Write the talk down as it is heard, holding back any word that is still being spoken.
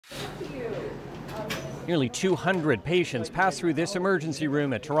Nearly 200 patients pass through this emergency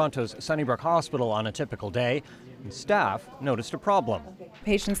room at Toronto's Sunnybrook Hospital on a typical day, and staff noticed a problem.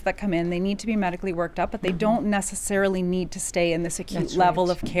 Patients that come in, they need to be medically worked up, but they don't necessarily need to stay in this acute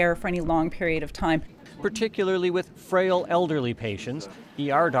level of care for any long period of time. Particularly with frail elderly patients,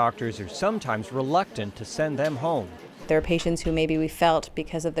 ER doctors are sometimes reluctant to send them home. There are patients who maybe we felt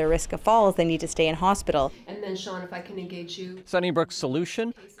because of their risk of falls, they need to stay in hospital. And then, Sean, if I can engage you. Sunnybrook's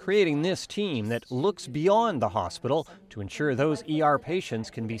solution? Creating this team that looks beyond the hospital to ensure those ER patients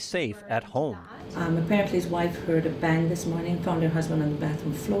can be safe at home. Apparently his wife heard a bang this morning, found her husband on the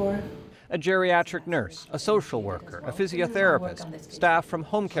bathroom floor. A geriatric nurse, a social worker, a physiotherapist, staff from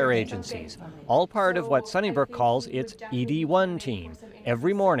home care agencies, all part of what Sunnybrook calls its ED1 team.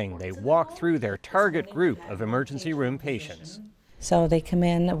 Every morning they walk through their target group of emergency room patients. So they come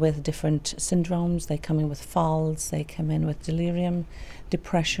in with different syndromes, they come in with falls, they come in with delirium,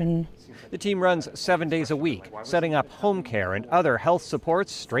 depression. The team runs 7 days a week, setting up home care and other health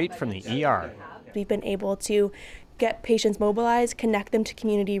supports straight from the ER. We've been able to get patients mobilized, connect them to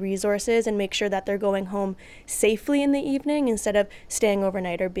community resources, and make sure that they're going home safely in the evening instead of staying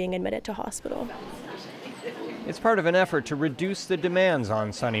overnight or being admitted to hospital. It's part of an effort to reduce the demands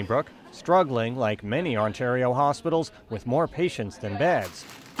on Sunnybrook, struggling, like many Ontario hospitals, with more patients than beds.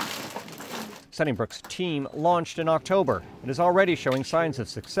 Sunnybrook's team launched in October and is already showing signs of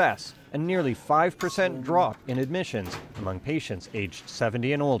success, a nearly 5% drop in admissions among patients aged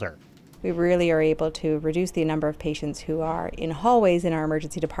 70 and older. We really are able to reduce the number of patients who are in hallways in our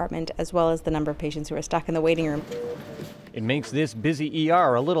emergency department, as well as the number of patients who are stuck in the waiting room. It makes this busy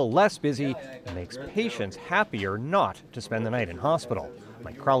ER a little less busy and makes patients happier not to spend the night in hospital.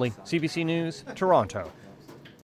 Mike Crowley, CBC News, Toronto.